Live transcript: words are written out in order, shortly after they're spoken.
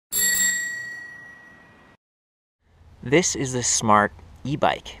This is the Smart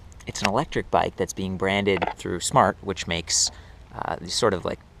Ebike. It's an electric bike that's being branded through Smart, which makes these sort of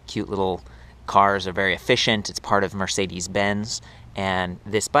like cute little cars are very efficient. It's part of Mercedes Benz, and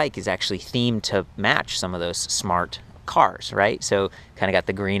this bike is actually themed to match some of those smart cars, right? So kind of got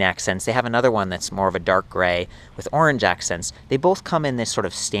the green accents. They have another one that's more of a dark gray with orange accents. They both come in this sort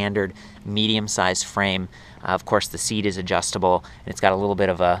of standard medium-sized frame. Of course, the seat is adjustable, and it's got a little bit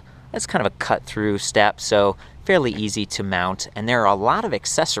of it's kind of a cut-through step, so fairly easy to mount. And there are a lot of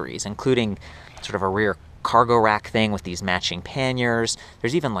accessories, including sort of a rear cargo rack thing with these matching panniers.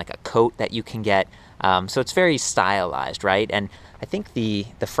 There's even like a coat that you can get. So it's very stylized, right? And I think the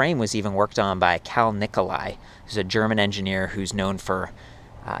frame was even worked on by Kalle Nicolai, who's a German engineer who's known for,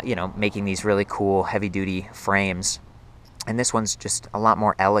 making these really cool heavy-duty frames. And this one's just a lot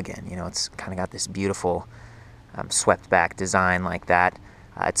more elegant. It's kind of got this beautiful swept-back design like that.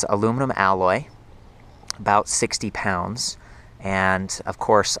 It's aluminum alloy, about 60 pounds, and of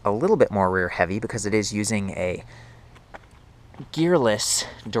course a little bit more rear heavy because it is using a gearless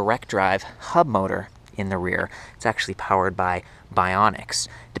direct drive hub motor in the rear. It's actually powered by BionX.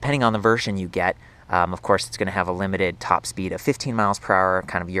 Depending on the version you get, of course it's going to have a limited top speed of 15 miles per hour,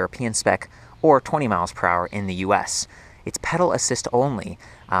 kind of European spec, or 20 miles per hour in the US. It's pedal assist only.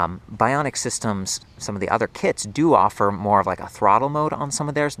 BionX systems, some of the other kits do offer more of like a throttle mode on some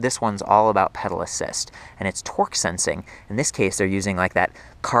of theirs. This one's all about pedal assist, and it's torque sensing. In this case, they're using like that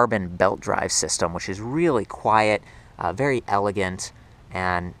carbon belt drive system, which is really quiet, very elegant,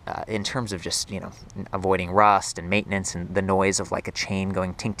 and in terms of just, avoiding rust and maintenance and the noise of like a chain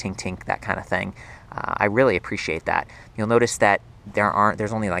going tink, tink, tink, that kind of thing. I really appreciate that. You'll notice that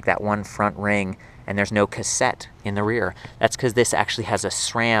there's only like that one front ring, and there's no cassette in the rear. That's because this actually has a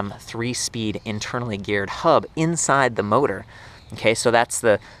SRAM 3-speed internally geared hub inside the motor. Okay, so that's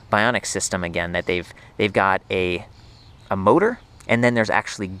the BionX system again, that they've got a motor, and then there's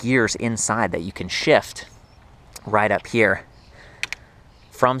actually gears inside that you can shift right up here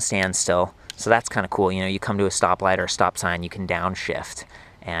from standstill. So that's kind of cool. You come to a stoplight or a stop sign, you can downshift.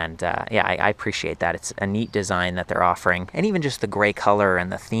 And I appreciate that. It's a neat design that they're offering. And even just the gray color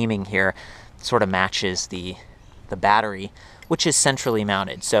and the theming here sort of matches the battery, which is centrally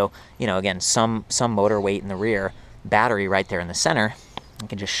mounted. So, again, some motor weight in the rear, battery right there in the center. I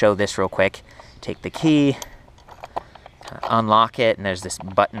can just show this real quick. Take the key, unlock it, and there's this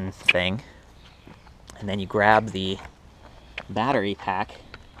button thing. And then you grab the battery pack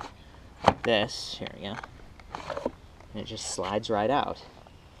like this. Here we go. And it just slides right out.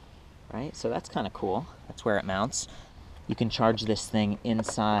 Right? So that's kind of cool. That's where it mounts. You can charge this thing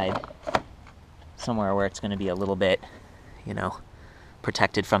inside somewhere where it's going to be a little bit,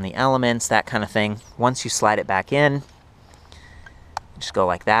 protected from the elements, that kind of thing. Once you slide it back in, just go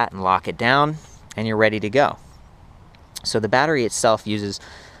like that and lock it down, and you're ready to go. So the battery itself uses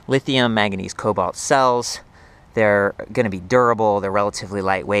lithium, manganese, cobalt cells. They're going to be durable. They're relatively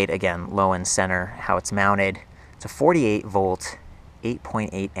lightweight. Again, low and center, how it's mounted. It's a 48 volt,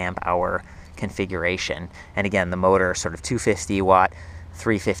 8.8 amp hour configuration. And again, the motor sort of 250 watt,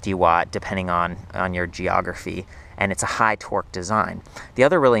 350 watt, depending on your geography. And it's a high torque design. The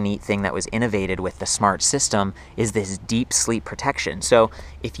other really neat thing that was innovated with the Smart system is this deep sleep protection. So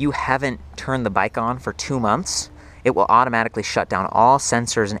if you haven't turned the bike on for 2 months, it will automatically shut down all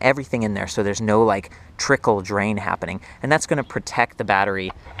sensors and everything in there, so there's no like trickle drain happening. And that's going to protect the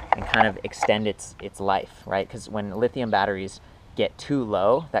battery and kind of extend its life, right? Because when lithium batteries get too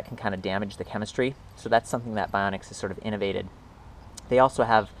low, that can kind of damage the chemistry. So that's something that BionX has sort of innovated. They also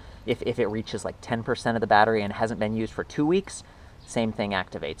have, if it reaches like 10% of the battery and hasn't been used for 2 weeks, same thing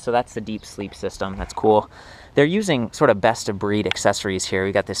activates. So that's the deep sleep system. That's cool. They're using sort of best of breed accessories here.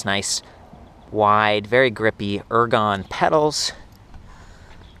 We got this nice wide, very grippy ergon pedals,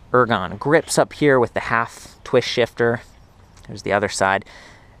 ergon grips up here with the half twist shifter. There's the other side.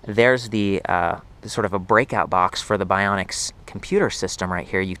 There's the sort of a breakout box for the BionX computer system right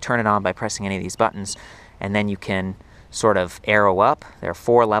here. You turn it on by pressing any of these buttons, and then you can sort of arrow up. There are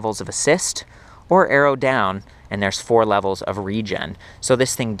 4 levels of assist, or arrow down, and there's 4 levels of regen. So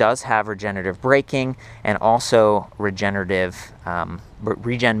this thing does have regenerative braking and also regenerative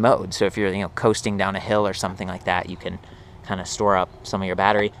regen mode. So if you're coasting down a hill or something like that, you can kind of store up some of your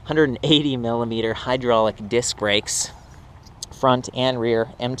battery. 180 millimeter hydraulic disc brakes, front and rear,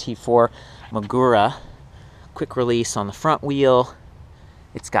 MT4 Magura, quick release on the front wheel.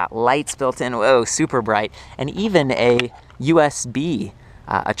 It's got lights built in, whoa, super bright, and even a USB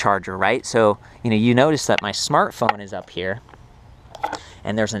a charger, right? So, you notice that my smartphone is up here,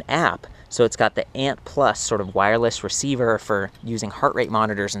 and there's an app. So it's got the Ant Plus sort of wireless receiver for using heart rate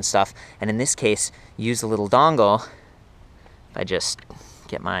monitors and stuff. And in this case, use a little dongle If I just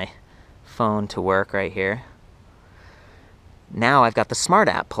get my phone to work right here. Now I've got the Smart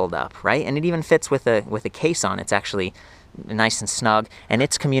app pulled up, right? And it even fits with a case on. It's actually nice and snug, and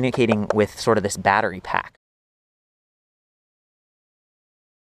it's communicating with sort of this battery pack.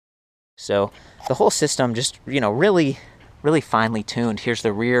 So the whole system just, really finely tuned. Here's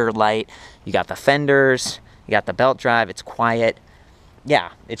the rear light. You got the fenders, you got the belt drive, it's quiet.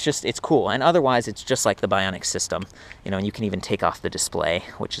 Yeah, it's cool. And otherwise, it's just like the BionX system, and you can even take off the display,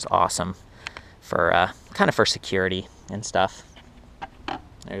 which is awesome for kind of for security and stuff.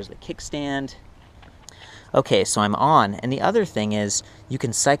 There's the kickstand. Okay, so I'm on, and the other thing is you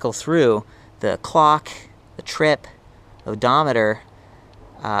can cycle through the clock, the trip, odometer,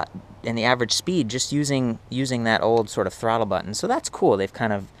 and the average speed just using that old sort of throttle button. So that's cool. They've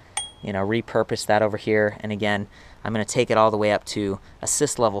kind of, repurposed that over here. And again, I'm going to take it all the way up to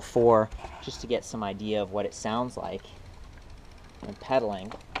assist level 4 just to get some idea of what it sounds like when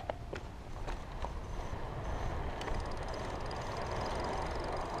pedaling.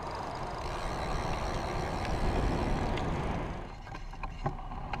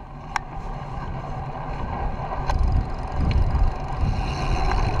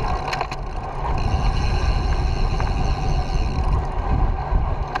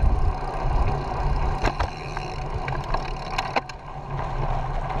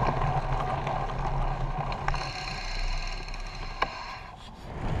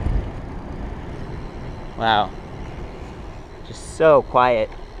 Wow, just so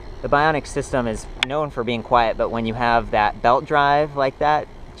quiet. The BionX system is known for being quiet, but when you have that belt drive like that,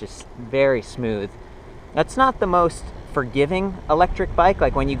 just very smooth. That's not the most forgiving electric bike,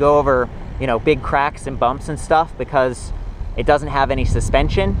 like when you go over, big cracks and bumps and stuff, because it doesn't have any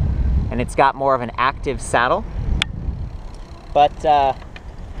suspension and it's got more of an active saddle. But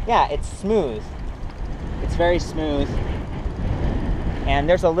yeah, it's smooth. It's very smooth. And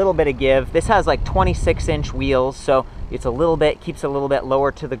there's a little bit of give. This has like 26-inch wheels, so it's keeps a little bit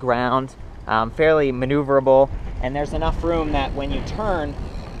lower to the ground, fairly maneuverable, and there's enough room that when you turn,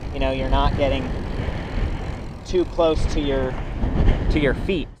 you're not getting too close to your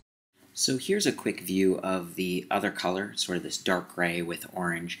feet. So here's a quick view of the other color, sort of this dark gray with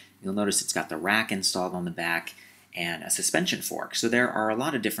orange. You'll notice it's got the rack installed on the back and a suspension fork. So there are a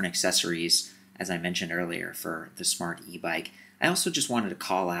lot of different accessories, as I mentioned earlier, for the Smart e-bike. I also just wanted to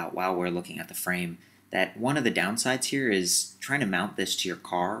call out while we're looking at the frame that one of the downsides here is trying to mount this to your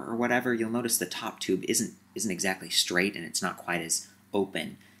car or whatever. You'll notice the top tube isn't exactly straight, and it's not quite as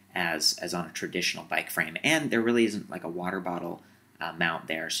open as on a traditional bike frame. And there really isn't like a water bottle mount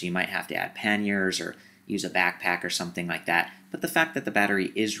there, so you might have to add panniers or use a backpack or something like that. But the fact that the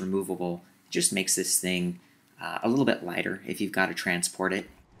battery is removable just makes this thing a little bit lighter if you've got to transport it.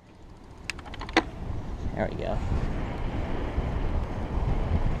 There we go.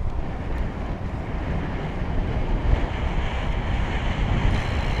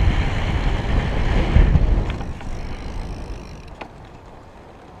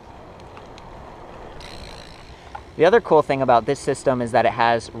 The other cool thing about this system is that it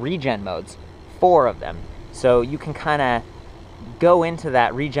has regen modes, 4 of them. So you can kind of go into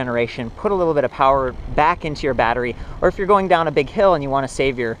that regeneration, put a little bit of power back into your battery, or if you're going down a big hill and you want to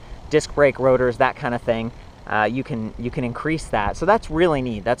save your disc brake rotors, that kind of thing, you can increase that. So that's really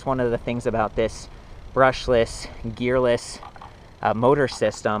neat. That's one of the things about this brushless, gearless motor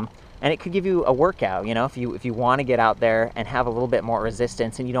system. And it could give you a workout, if you want to get out there and have a little bit more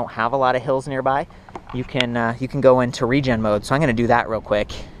resistance and you don't have a lot of hills nearby, you can go into regen mode. So I'm going to do that real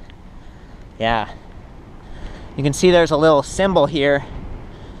quick. Yeah. You can see there's a little symbol here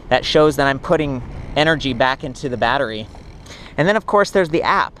that shows that I'm putting energy back into the battery. And then of course there's the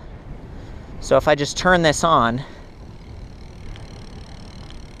app. So if I just turn this on,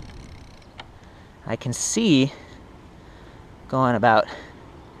 I can see going about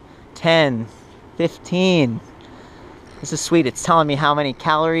 10, 15. This is sweet. It's telling me how many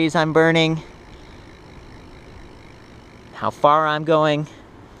calories I'm burning, how far I'm going,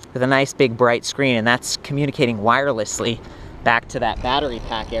 with a nice big bright screen, and that's communicating wirelessly back to that battery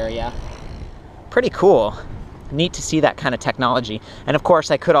pack area. Pretty cool. Neat to see that kind of technology. And of course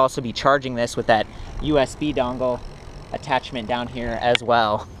I could also be charging this with that USB dongle attachment down here as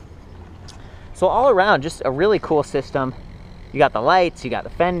well. So all around, just a really cool system. You got the lights, you got the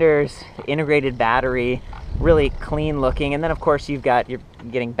fenders, the integrated battery, really clean looking. And then of course you're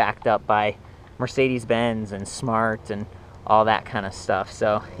getting backed up by Mercedes Benz and Smart and all that kind of stuff.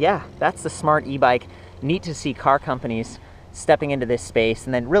 So yeah, that's the Smart e-bike. Neat to see car companies stepping into this space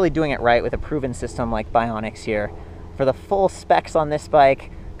and then really doing it right with a proven system like BionX here. For the full specs on this bike,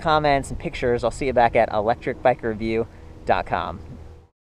 comments and pictures, I'll see you back at ElectricBikeReview.com. ElectricBikeReview.com.